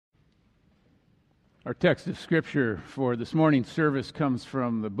Our text of Scripture for this morning's service comes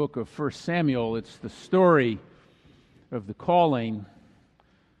from the book of 1 Samuel. It's the story of the calling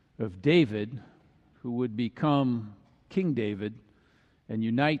of David, who would become King David and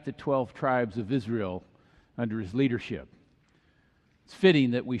unite the 12 tribes of Israel under his leadership. It's fitting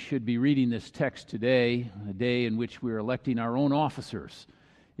that we should be reading this text today, a day in which we're electing our own officers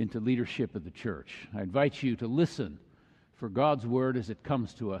into leadership of the church. I invite you to listen for God's word as it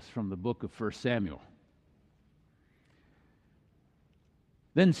comes to us from the book of 1 Samuel.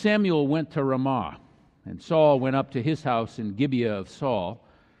 Then Samuel went to Ramah, and Saul went up to his house in Gibeah of Saul.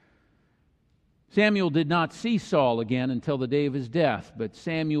 Samuel did not see Saul again until the day of his death, but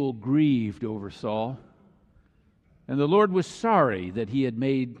Samuel grieved over Saul. And the Lord was sorry that he had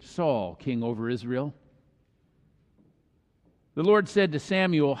made Saul king over Israel. The Lord said to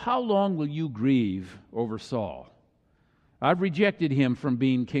Samuel, "How long will you grieve over Saul? I've rejected him from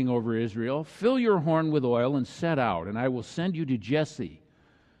being king over Israel. Fill your horn with oil and set out, and I will send you to Jesse,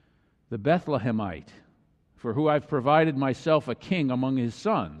 the Bethlehemite, for who I've provided myself a king among his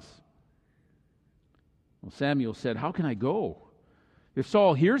sons." Well, Samuel said, "How can I go? If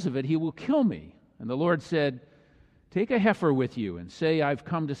Saul hears of it, he will kill me." And the Lord said, "Take a heifer with you and say, 'I've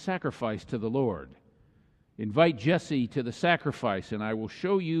come to sacrifice to the Lord.' Invite Jesse to the sacrifice, and I will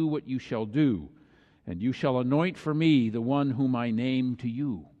show you what you shall do, and you shall anoint for me the one whom I name to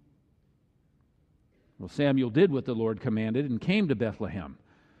you." Well, Samuel did what the Lord commanded and came to Bethlehem.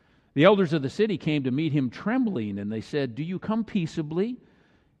 The elders of the city came to meet him trembling, and they said, "Do you come peaceably?"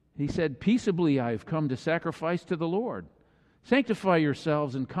 He said, "Peaceably I have come to sacrifice to the Lord. Sanctify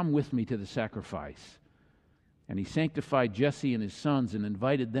yourselves and come with me to the sacrifice." And he sanctified Jesse and his sons and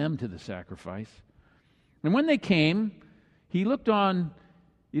invited them to the sacrifice. And when they came, he looked on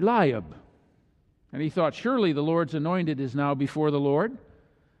Eliab, and he thought, "Surely the Lord's anointed is now before the Lord."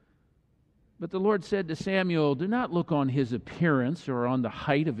 But the Lord said to Samuel, "Do not look on his appearance or on the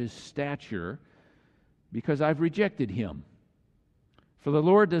height of his stature, because I've rejected him. For the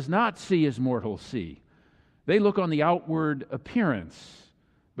Lord does not see as mortals see. They look on the outward appearance,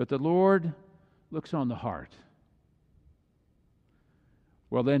 but the Lord looks on the heart."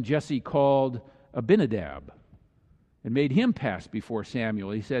 Well, then Jesse called Abinadab and made him pass before Samuel.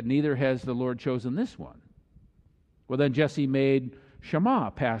 He said, "Neither has the Lord chosen this one." Well, then Jesse made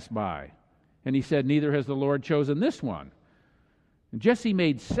Shammah pass by, and he said, "Neither has the Lord chosen this one." And Jesse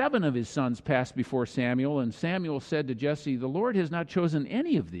made 7 of his sons pass before Samuel, and Samuel said to Jesse, "The Lord has not chosen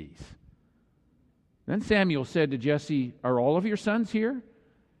any of these." Then Samuel said to Jesse, "Are all of your sons here?"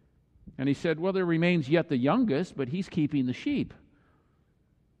 And he said, "Well, there remains yet the youngest, but he's keeping the sheep."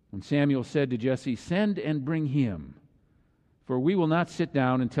 And Samuel said to Jesse, "Send and bring him, for we will not sit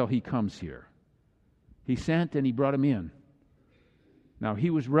down until he comes here." He sent, and he brought him in. Now he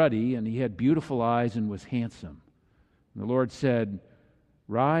was ruddy, and he had beautiful eyes, and was handsome. And the Lord said,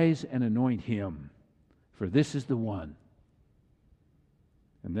 "Rise and anoint him, for this is the one."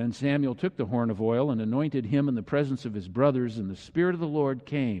 And then Samuel took the horn of oil and anointed him in the presence of his brothers, and the Spirit of the Lord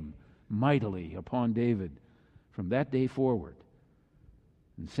came mightily upon David from that day forward.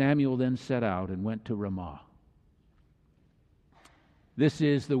 And Samuel then set out and went to Ramah. This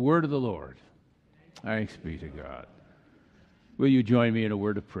is the word of the Lord. Thanks be to God. Will you join me in a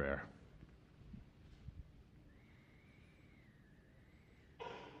word of prayer?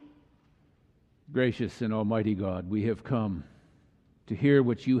 Gracious and almighty God, we have come to hear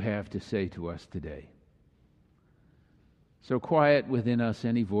what you have to say to us today. So quiet within us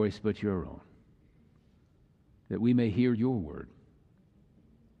any voice but your own, that we may hear your word,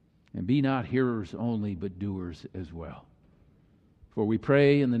 and be not hearers only, but doers as well. For we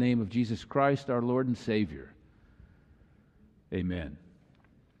pray in the name of Jesus Christ, our Lord and Savior. Amen.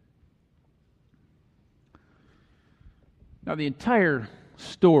 Now, the entire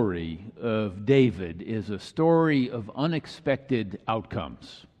story of David is a story of unexpected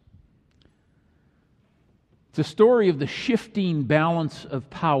outcomes. It's a story of the shifting balance of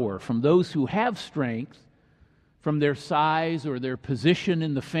power from those who have strength, from their size or their position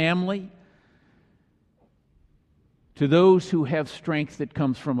in the family, to those who have strength that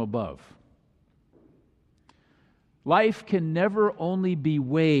comes from above. Life can never only be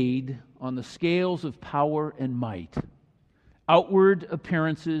weighed on the scales of power and might. Outward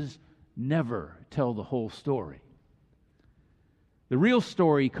appearances never tell the whole story. The real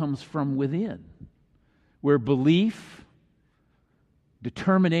story comes from within, where belief,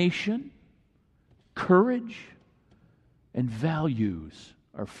 determination, courage, and values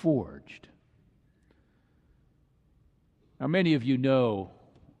are forged. Now, many of you know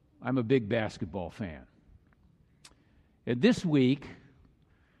I'm a big basketball fan. And this week,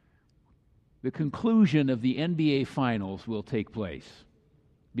 the conclusion of the NBA Finals will take place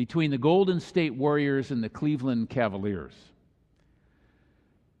between the Golden State Warriors and the Cleveland Cavaliers.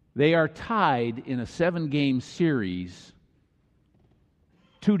 They are tied in a 7-game series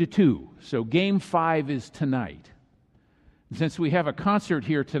 2-2. So Game 5 is tonight. Since we have a concert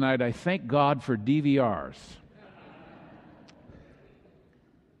here tonight, I thank God for DVRs.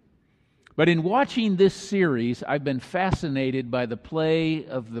 But in watching this series, I've been fascinated by the play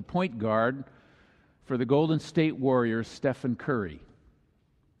of the point guard for the Golden State Warriors, Stephen Curry.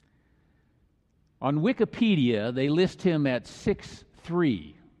 On Wikipedia, they list him at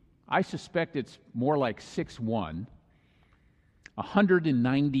 6'3". I suspect it's more like 6'1",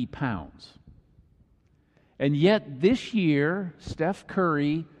 190 pounds. And yet this year, Steph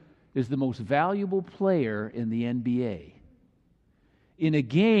Curry is the most valuable player in the NBA. In a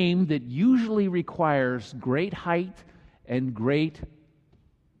game that usually requires great height and great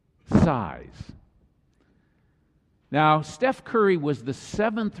size. Now, Steph Curry was the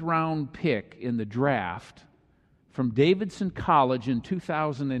 7th-round pick in the draft from Davidson College in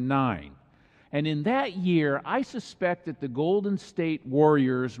 2009. And in that year, I suspect that the Golden State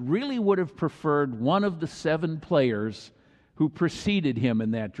Warriors really would have preferred one of the 7 players who preceded him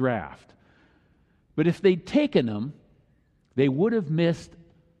in that draft. But if they'd taken him, they would have missed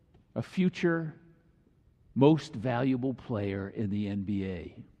a future most valuable player in the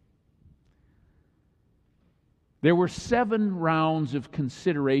NBA. There were 7 rounds of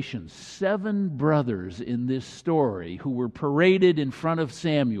consideration, 7 brothers in this story who were paraded in front of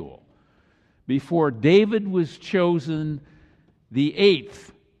Samuel before David was chosen the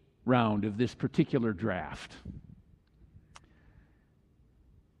 8th round of this particular draft.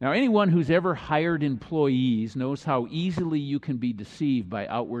 Now, anyone who's ever hired employees knows how easily you can be deceived by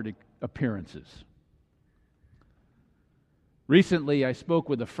outward appearances. Recently, I spoke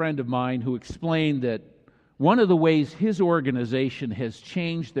with a friend of mine who explained that one of the ways his organization has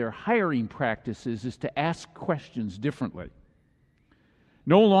changed their hiring practices is to ask questions differently.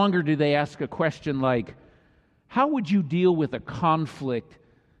 No longer do they ask a question like, how would you deal with a conflict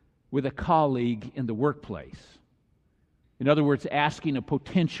with a colleague in the workplace? In other words, asking a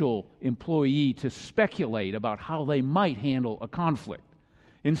potential employee to speculate about how they might handle a conflict.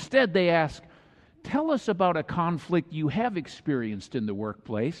 Instead, they ask, tell us about a conflict you have experienced in the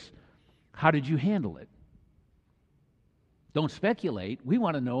workplace. How did you handle it? Don't speculate. We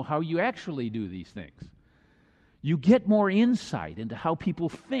want to know how you actually do these things. You get more insight into how people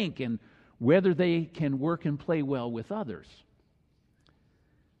think and whether they can work and play well with others.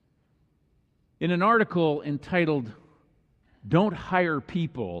 In an article entitled, "Don't Hire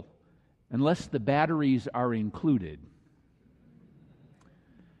People Unless the Batteries Are Included,"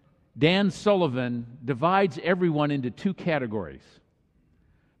 Dan Sullivan divides everyone into 2 categories.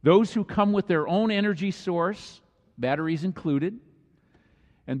 Those who come with their own energy source, batteries included,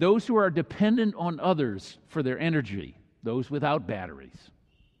 and those who are dependent on others for their energy, those without batteries.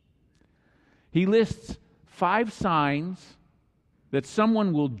 He lists 5 signs that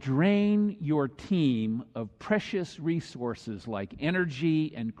someone will drain your team of precious resources like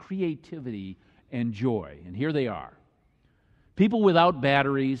energy and creativity and joy. And here they are. People without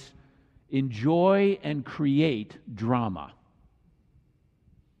batteries enjoy and create drama.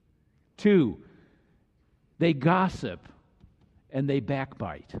 2, they gossip and they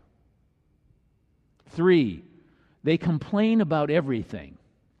backbite. 3, they complain about everything.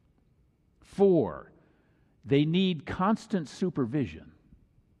 4, they need constant supervision.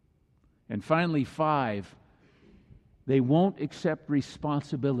 And finally, 5, they won't accept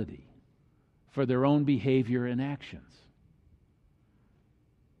responsibility for their own behavior and actions.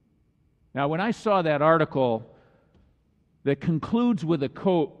 Now, when I saw that article that concludes with a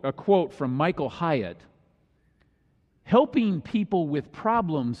quote from Michael Hyatt, helping people with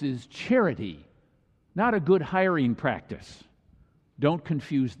problems is charity, not a good hiring practice. Don't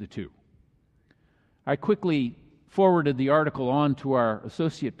confuse the two. I quickly forwarded the article on to our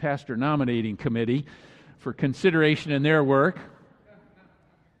associate pastor nominating committee for consideration in their work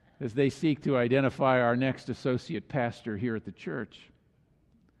as they seek to identify our next associate pastor here at the church.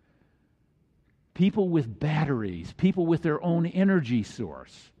 People with batteries, people with their own energy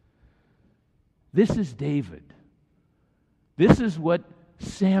source. This is David. This is what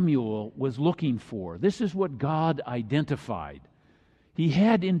Samuel was looking for. This is what God identified. He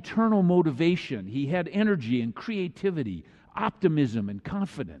had internal motivation. He had energy and creativity, optimism and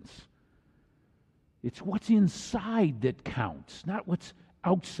confidence. It's what's inside that counts, not what's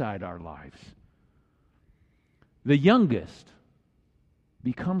outside our lives. The youngest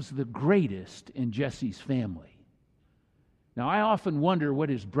becomes the greatest in Jesse's family. Now, I often wonder what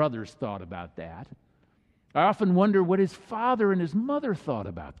his brothers thought about that. I often wonder what his father and his mother thought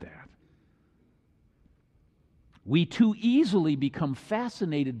about that. We too easily become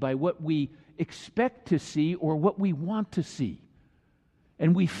fascinated by what we expect to see or what we want to see.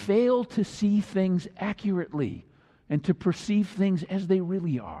 And we fail to see things accurately and to perceive things as they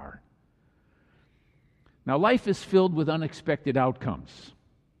really are. Now, life is filled with unexpected outcomes.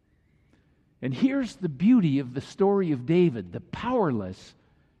 And here's the beauty of the story of David. The powerless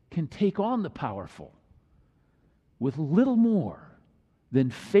can take on the powerful with little more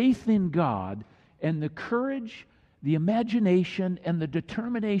than faith in God and the courage, the imagination, and the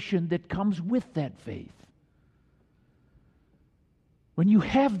determination that comes with that faith. When you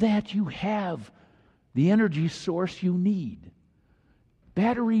have that, you have the energy source you need.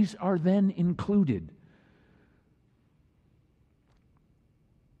 Batteries are then included.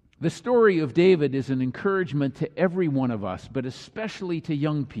 The story of David is an encouragement to every one of us, but especially to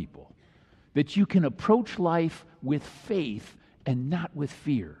young people, that you can approach life with faith and not with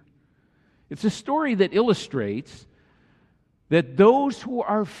fear. It's a story that illustrates that those who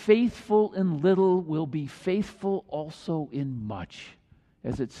are faithful in little will be faithful also in much,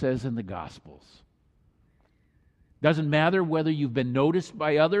 as it says in the Gospels. Doesn't matter whether you've been noticed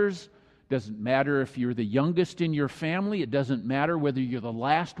by others. Doesn't matter if you're the youngest in your family. It doesn't matter whether you're the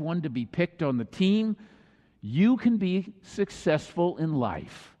last one to be picked on the team. You can be successful in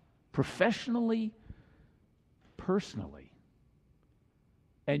life, professionally, personally.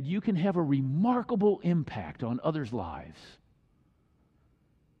 And you can have a remarkable impact on others' lives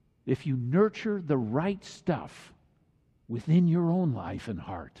if you nurture the right stuff within your own life and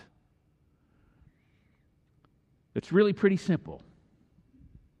heart. It's really pretty simple.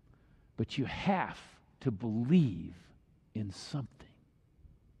 But you have to believe in something.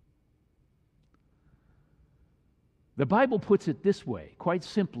 The Bible puts it this way, quite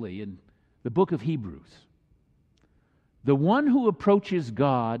simply, in the book of Hebrews. The one who approaches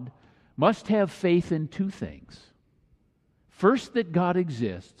God must have faith in two things. First, that God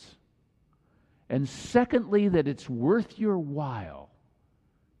exists, and secondly, that it's worth your while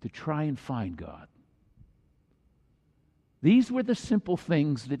to try and find God. These were the simple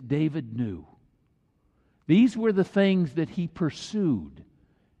things that David knew. These were the things that he pursued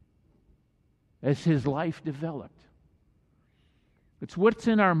as his life developed. It's what's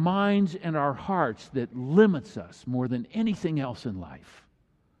in our minds and our hearts that limits us more than anything else in life.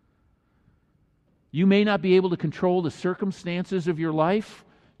 You may not be able to control the circumstances of your life.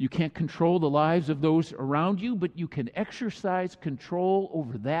 You can't control the lives of those around you, but you can exercise control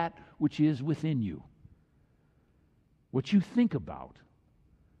over that which is within you. What you think about,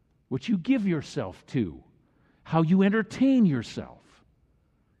 what you give yourself to, how you entertain yourself,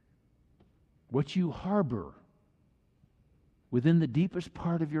 what you harbor within the deepest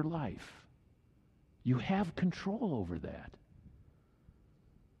part of your life. You have control over that.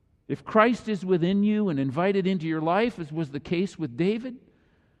 If Christ is within you and invited into your life, as was the case with David,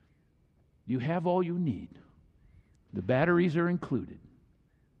 you have all you need. The batteries are included.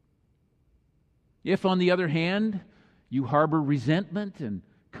 If, on the other hand, you harbor resentment and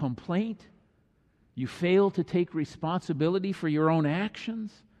complaint, you fail to take responsibility for your own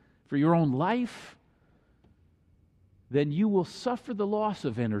actions, for your own life, then you will suffer the loss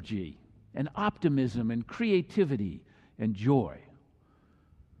of energy and optimism and creativity and joy.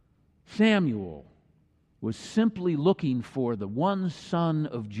 Samuel was simply looking for the one son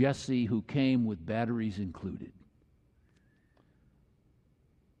of Jesse who came with batteries included.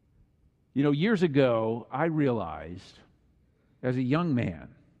 You know, years ago, I realized as a young man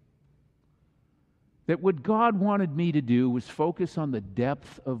that what God wanted me to do was focus on the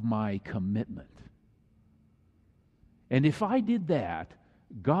depth of my commitment. And if I did that,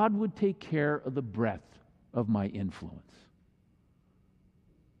 God would take care of the breadth of my influence.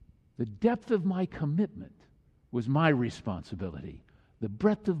 The depth of my commitment was my responsibility. The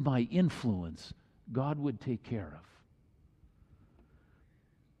breadth of my influence, God would take care of.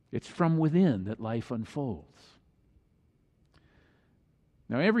 It's from within that life unfolds.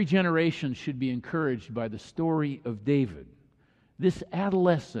 Now, every generation should be encouraged by the story of David, this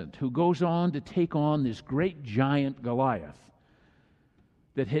adolescent who goes on to take on this great giant Goliath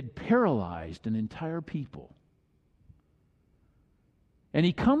that had paralyzed an entire people. And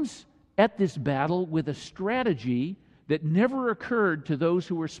he comes at this battle with a strategy that never occurred to those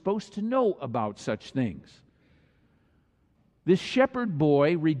who were supposed to know about such things. This shepherd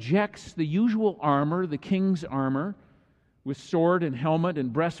boy rejects the usual armor, the king's armor, with sword and helmet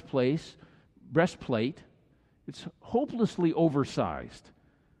and breastplate. It's hopelessly oversized.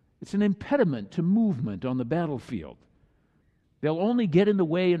 It's an impediment to movement on the battlefield. They'll only get in the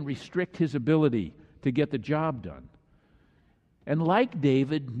way and restrict his ability to get the job done. And like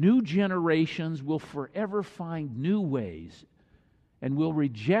David, new generations will forever find new ways and will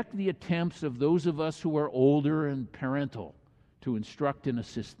reject the attempts of those of us who are older and parental to instruct and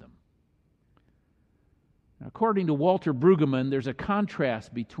assist them. According to Walter Brueggemann, there's a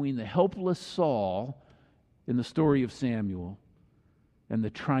contrast between the helpless Saul in the story of Samuel and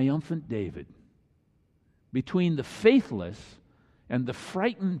the triumphant David, between the faithless and the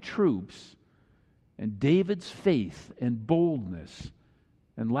frightened troops and David's faith and boldness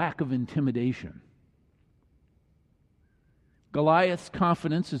and lack of intimidation. Goliath's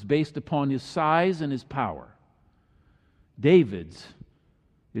confidence is based upon his size and his power. David's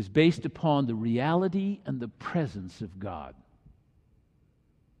is based upon the reality and the presence of God.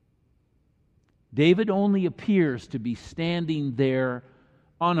 David only appears to be standing there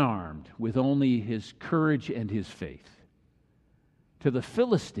unarmed with only his courage and his faith. To the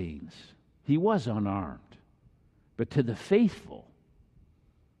Philistines, he was unarmed, but to the faithful,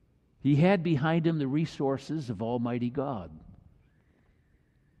 he had behind him the resources of Almighty God.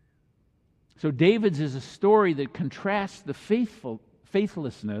 So David's is a story that contrasts the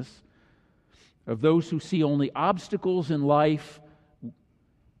faithlessness of those who see only obstacles in life.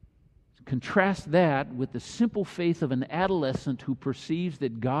 Contrast that with the simple faith of an adolescent who perceives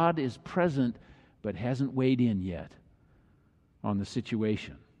that God is present but hasn't weighed in yet on the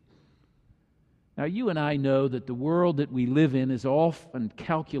situation. Now, you and I know that the world that we live in is often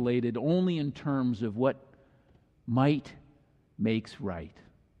calculated only in terms of what might makes right.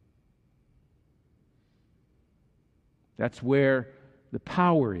 That's where the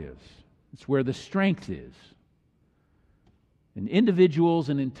power is. It's where the strength is. And individuals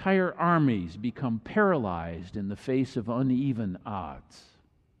and entire armies become paralyzed in the face of uneven odds.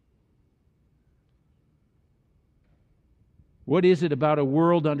 What is it about a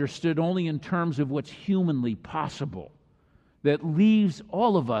world understood only in terms of what's humanly possible that leaves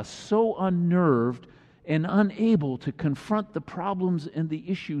all of us so unnerved and unable to confront the problems and the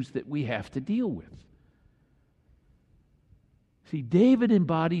issues that we have to deal with? See, David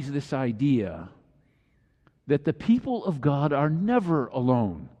embodies this idea that the people of God are never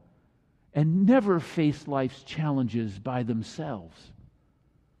alone and never face life's challenges by themselves.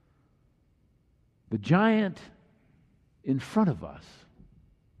 The giant in front of us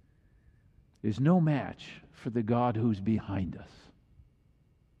is no match for the God who's behind us.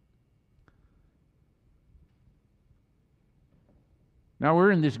 Now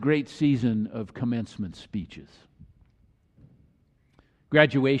we're in this great season of commencement speeches.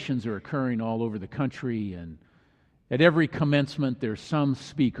 Graduations are occurring all over the country, and at every commencement there's some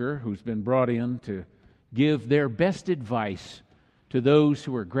speaker who's been brought in to give their best advice to those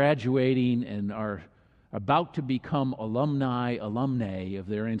who are graduating and are about to become alumni of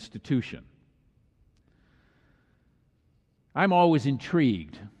their institution. I'm always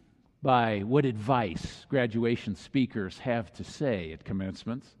intrigued by what advice graduation speakers have to say at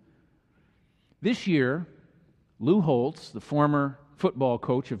commencements. This year, Lou Holtz, the former football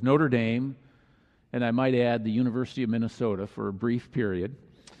coach of Notre Dame, and I might add the University of Minnesota for a brief period.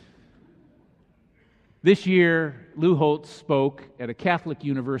 This year, Lou Holtz spoke at a Catholic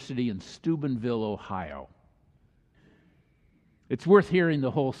university in Steubenville, Ohio. It's worth hearing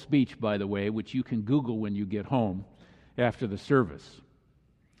the whole speech, by the way, which you can Google when you get home after the service.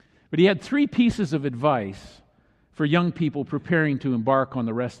 But he had 3 pieces of advice for young people preparing to embark on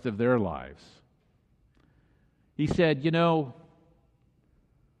the rest of their lives. He said,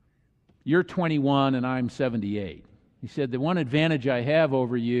 you're 21 and I'm 78. He said, the one advantage I have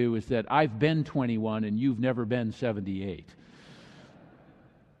over you is that I've been 21 and you've never been 78.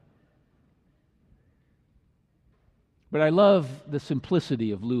 But I love the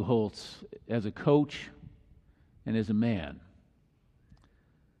simplicity of Lou Holtz as a coach and as a man.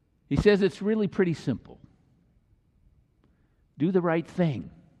 He says it's really pretty simple. Do the right thing.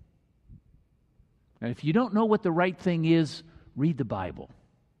 And if you don't know what the right thing is, read the Bible.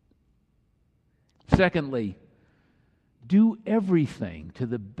 Secondly, do everything to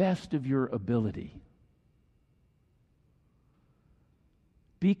the best of your ability.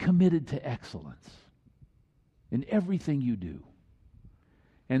 Be committed to excellence in everything you do.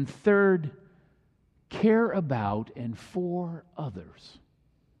 And third, care about and for others.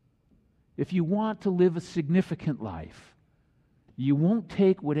 If you want to live a significant life, you won't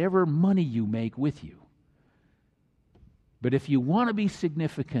take whatever money you make with you. But if you want to be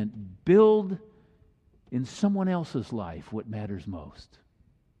significant, build in someone else's life what matters most.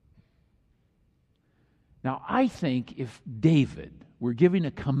 Now, I think if David were giving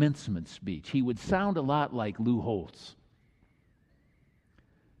a commencement speech, he would sound a lot like Lou Holtz.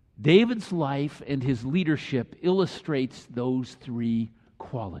 David's life and his leadership illustrates those three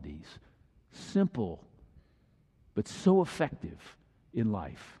qualities. Simple, but so effective in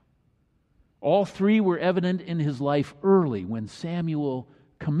life. All three were evident in his life early when Samuel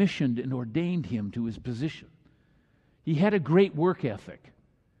commissioned and ordained him to his position. He had a great work ethic.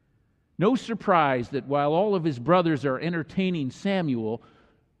 No surprise that while all of his brothers are entertaining Samuel,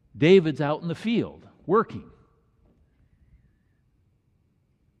 David's out in the field working.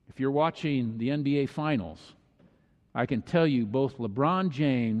 If you're watching the NBA Finals, I can tell you both LeBron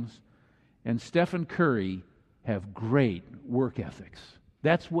James and Stephen Curry have great work ethics.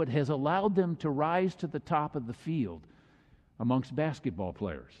 That's what has allowed them to rise to the top of the field amongst basketball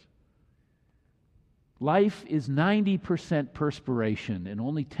players. Life is 90% perspiration and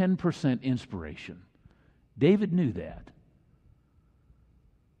only 10% inspiration. David knew that.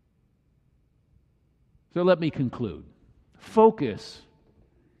 So let me conclude. Focus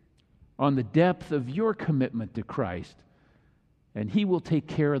on the depth of your commitment to Christ, and He will take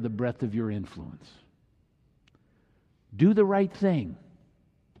care of the breadth of your influence. Do the right thing.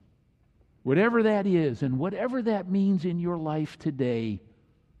 Whatever that is, and whatever that means in your life today,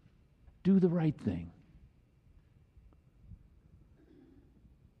 do the right thing.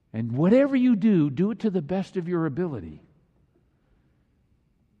 And whatever you do, do it to the best of your ability.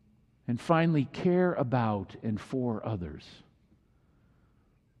 And finally, care about and for others.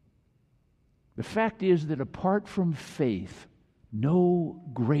 The fact is that apart from faith, no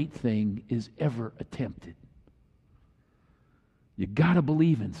great thing is ever attempted. You got to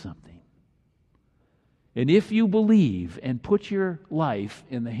believe in something. And if you believe and put your life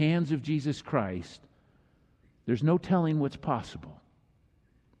in the hands of Jesus Christ, there's no telling what's possible.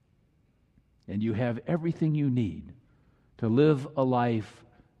 And you have everything you need to live a life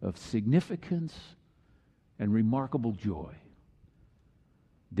of significance and remarkable joy.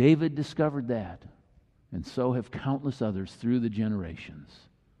 David discovered that, and so have countless others through the generations.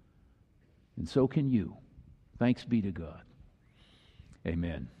 And so can you. Thanks be to God.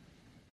 Amen.